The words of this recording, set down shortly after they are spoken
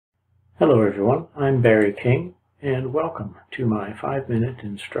Hello everyone, I'm Barry King and welcome to my 5-minute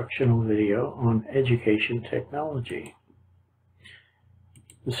instructional video on education technology.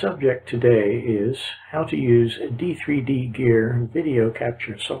 The subject today is how to use D3Dgear video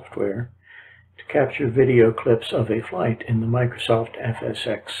capture software to capture video clips of a flight in the Microsoft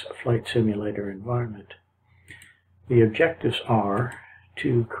FSX flight simulator environment. The objectives are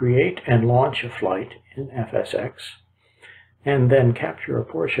to create and launch a flight in FSX and then capture a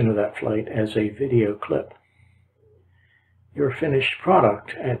portion of that flight as a video clip. Your finished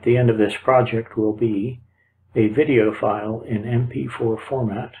product at the end of this project will be a video file in MP4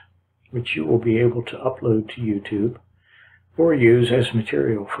 format, which you will be able to upload to YouTube or use as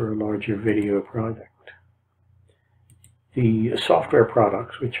material for a larger video project. The software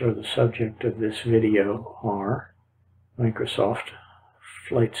products which are the subject of this video are Microsoft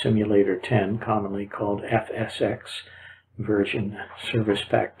Flight Simulator 10, commonly called FSX, version Service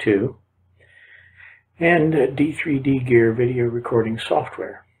Pack 2, and D3Dgear video recording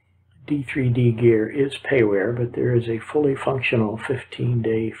software. D3Dgear is payware, but there is a fully functional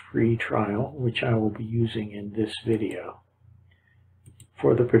 15-day free trial, which I will be using in this video.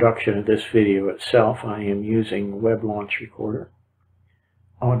 For the production of this video itself, I am using Web Launch Recorder,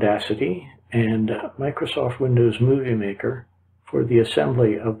 Audacity, and Microsoft Windows Movie Maker for the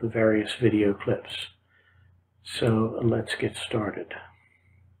assembly of the various video clips. So let's get started.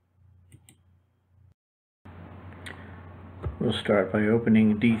 We'll start by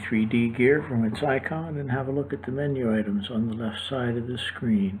opening D3Dgear from its icon and have a look at the menu items on the left side of the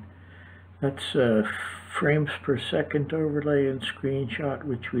screen. That's frames per second overlay and screenshot,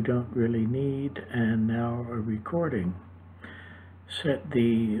 which we don't really need, and now a recording. Set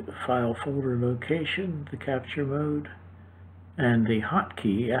the file folder location, the capture mode, and the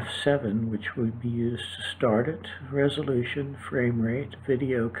hotkey F7, which would be used to start it, resolution, frame rate,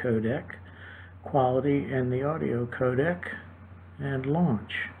 video codec, quality, and the audio codec, and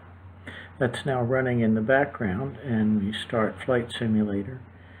launch. That's now running in the background, and we start Flight Simulator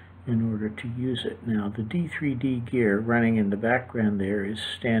in order to use it. Now the D3Dgear running in the background there is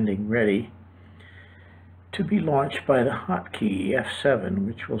standing ready to be launched by the hotkey F7,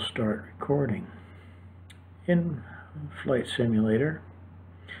 which will start recording. In Flight Simulator,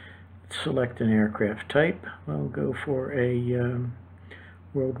 select an aircraft type. We'll go for a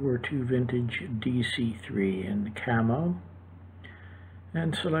World War II vintage DC-3 in camo,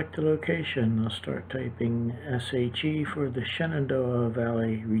 and select the location. I'll start typing SHE for the Shenandoah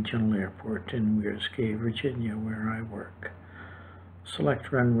Valley Regional Airport in Weirskay, Virginia, where I work. Select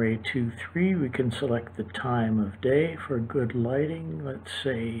runway 23. We can select the time of day for good lighting, let's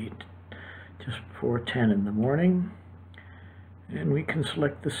say just before 10 in the morning. And we can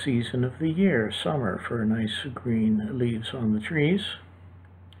select the season of the year, summer, for nice green leaves on the trees.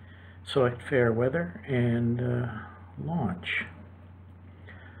 Select fair weather and launch.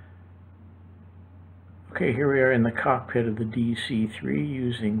 Okay, here we are in the cockpit of the DC-3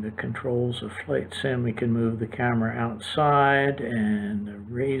 using the controls of Flight Sim. We can move the camera outside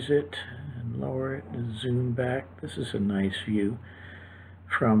and raise it and lower it and zoom back. This is a nice view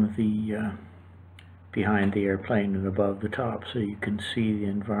from the behind the airplane and above the top, so you can see the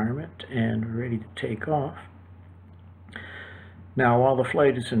environment, and we're ready to take off. Now while the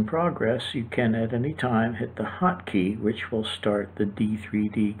flight is in progress, you can at any time hit the hotkey, which will start the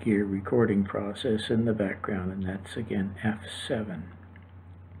D3Dgear recording process in the background, and that's again F7.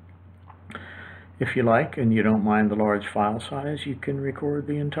 If you like and you don't mind the large file size, you can record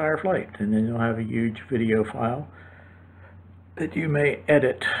the entire flight, and then you'll have a huge video file that you may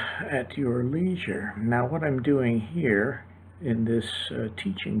edit at your leisure. Now what I'm doing here in this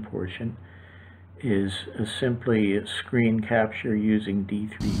teaching portion is simply a screen capture using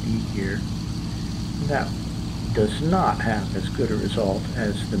D3Dgear. That does not have as good a result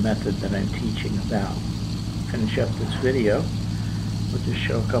as the method that I'm teaching about. Finish up this video. We'll just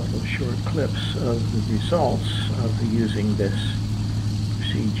show a couple of short clips of the results of using this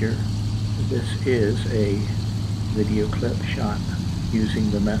procedure. This is a video clip shot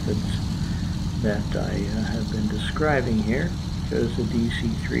using the methods that I have been describing here. Shows the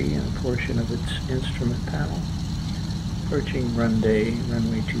DC-3 and a portion of its instrument panel approaching runway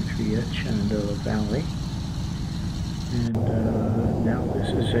 23 at Shenandoah Valley. And now this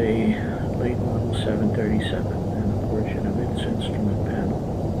is a late model 737 and a portion of its instrument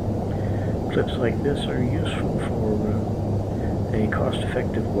panel. Clips like this are useful for a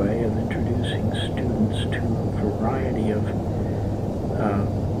cost-effective way of introducing students to a variety of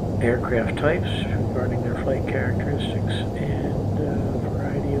aircraft types regarding their flight characteristics and a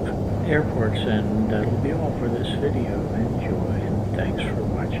variety of airports. And that'll be all for this video. Enjoy, and thanks for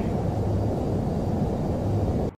watching.